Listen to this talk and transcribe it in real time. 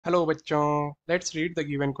Hello bachon, let's read the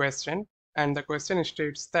given question, and the question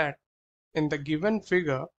states that in the given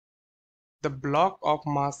figure the block of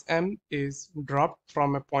mass m is dropped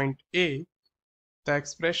from a point A. The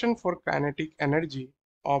expression for kinetic energy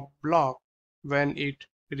of block when it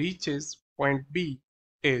reaches point B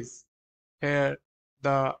is. Here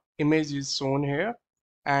the image is shown here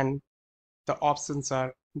and the options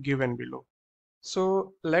are given below.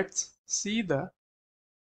 So let's see the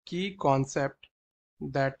key concept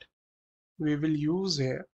that we will use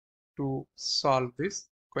here to solve this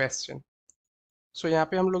question. So यहाँ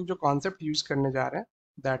पे हम लोग जो concept use करने जा रहे हैं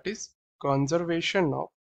that is conservation of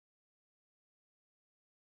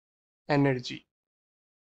energy.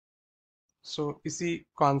 So इसी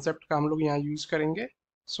concept का हम लोग यहाँ use करेंगे.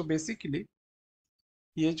 So basically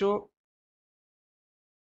ये जो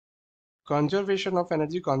conservation of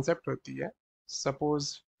energy concept होती है,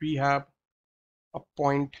 suppose we have a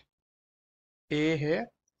point A here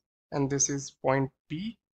and this is point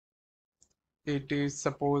B. It is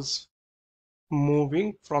suppose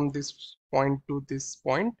moving from this point to this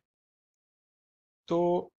point.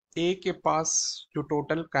 तो A के पास जो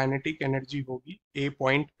टोटल काइनेटिक एनर्जी होगी A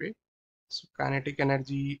point पे, so kinetic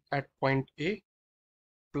energy at point A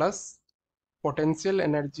plus potential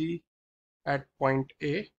energy at point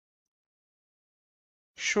A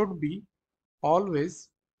should be always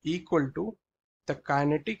equal to the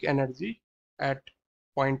kinetic energy at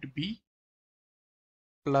point B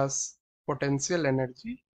plus potential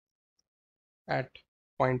energy at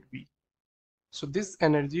point B. So this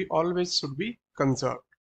energy always should be conserved.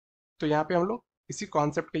 तो यहाँ पे हम लोग इसी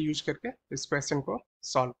concept का use करके इस question को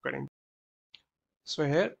सॉल्व करेंगे. So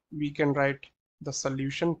here we can write the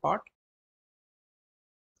solution part,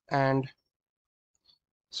 and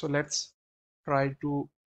so let's try to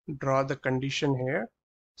draw the condition here.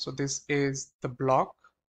 So this is the block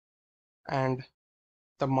and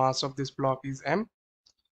the mass of this block is m.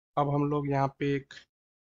 अब हम लोग यहाँ पे एक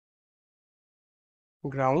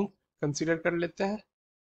ground consider कर लेते हैं,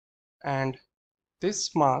 and this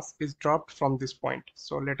mass is dropped from this point.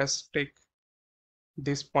 So let us take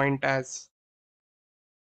this point as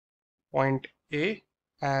point A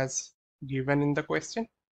as given in the question.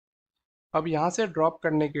 अब यहाँ से ड्रॉप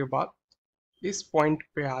करने के बाद इस पॉइंट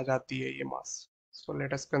पे आ जाती है ये मास. So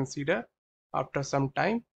let us consider after some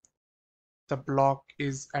time the block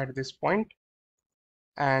is at this point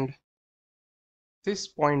and this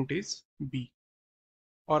point is B.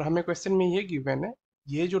 और हमें क्वेश्चन में ये गिवन है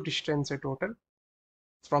ये जो डिस्टेंस है total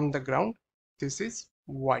from the ground this is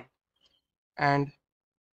y, and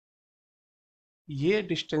ये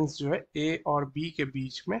डिस्टेंस जो है A और B के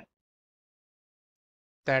बीच में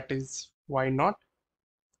दैट इज y0.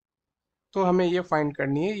 तो हमें ये फाइंड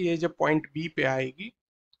करनी है ये जब पॉइंट बी पे आएगी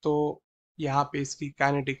तो यहाँ पे इसकी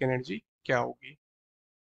काइनेटिक एनर्जी क्या होगी.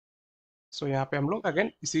 सो यहाँ पे हम लोग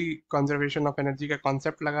अगेन इसी कंजर्वेशन ऑफ एनर्जी का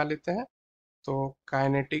कॉन्सेप्ट लगा लेते हैं. तो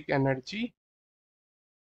kinetic energy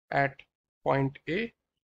at point A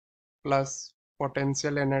plus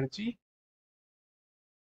potential energy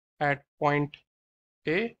at point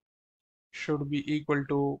A should be equal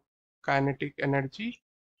to kinetic energy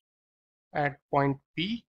at point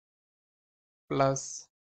B plus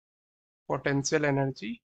potential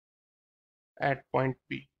energy at point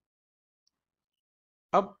B.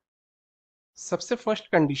 अब सबसे first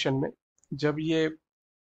condition में जब ये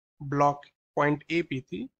ब्लॉक पॉइंट ए पे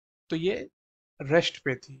थी तो ये rest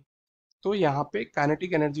पे थी, तो यहाँ पे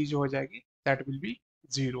काइनेटिक एनर्जी जो हो जाएगी दैट विल बी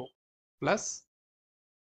 0 प्लस.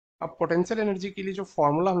 अब पोटेंशियल एनर्जी के लिए जो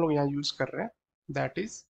फॉर्मूला हम लोग यहाँ यूज कर रहे हैं that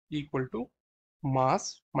is equal to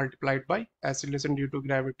mass multiplied by acceleration due to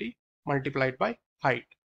gravity multiplied by height.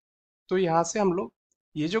 तो यहाँ से हम लोग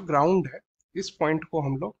ये जो ग्राउंड है इस पॉइंट को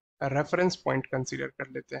हम लोग रेफरेंस पॉइंट कंसीडर कर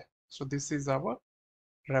लेते हैं. So this is our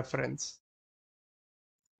reference.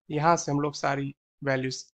 यहाँ से हम लोग सारी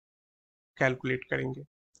वैल्यूज कैलकुलेट करेंगे.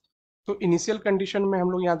 तो इनिशियल कंडीशन में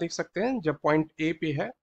हम लोग यहाँ देख सकते हैं जब पॉइंट ए पे है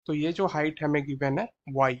तो ये जो हाइट हमें गिवन है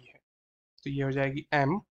y है, तो ये हो जाएगी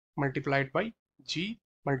m multiplied by g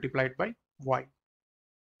multiplied by y.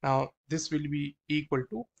 Now this will be equal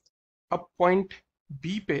to, अब पॉइंट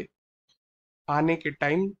B पे आने के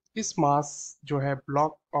टाइम इस मास जो है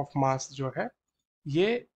ब्लॉक ऑफ मास जो है ये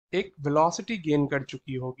एक वेलोसिटी गेन कर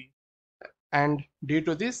चुकी होगी and due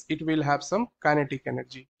to this it will have some kinetic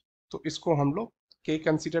energy. तो इसको हम लोग k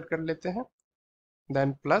कंसीडर कर लेते हैं.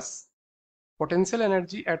 Then plus potential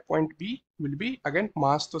energy at point B will be again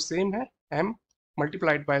मास तो सेम है m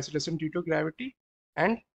multiplied by acceleration due to gravity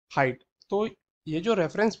and height. तो ये जो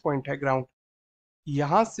रेफरेंस पॉइंट है ग्राउंड,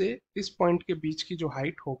 यहाँ से इस पॉइंट के बीच की जो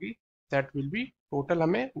हाइट होगी दैट विल बी टोटल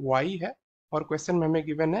हमें y है और क्वेश्चन में हमें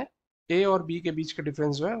गिवन है ए और बी के बीच का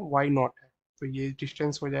डिफरेंस जो है वाई नॉट है, तो ये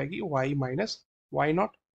डिस्टेंस हो जाएगी वाई माइनस वाई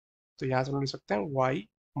नॉट। तो यहाँ से हम लिख सकते हैं Y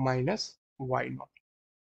minus why not.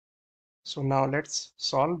 So now let's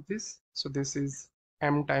solve this. So this is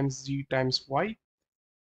m times g times y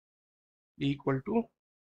equal to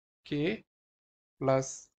k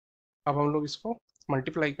plus, अब हम लोग इसको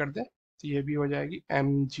मल्टीप्लाई कर दें तो ये भी हो जाएगी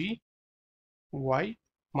M G Y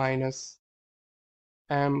minus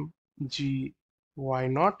M G why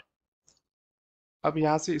not. अब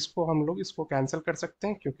यहाँ से इसको हम लोग इसको कैंसिल कर सकते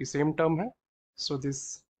हैं क्योंकि सेम टर्म है। So this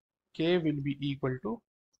k will be equal to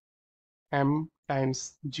m times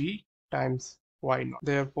g times y naught.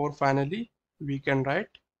 Therefore, finally, we can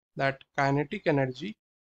write that kinetic energy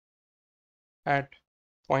at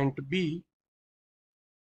point B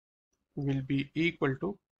will be equal to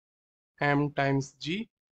m times g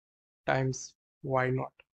times y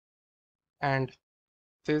naught. And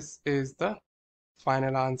this is the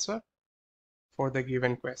final answer for the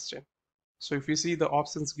given question. So if you see the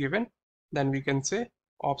options given, then we can say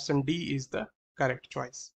option D is the correct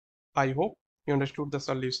choice. I hope you understood the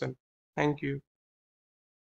solution. Thank you.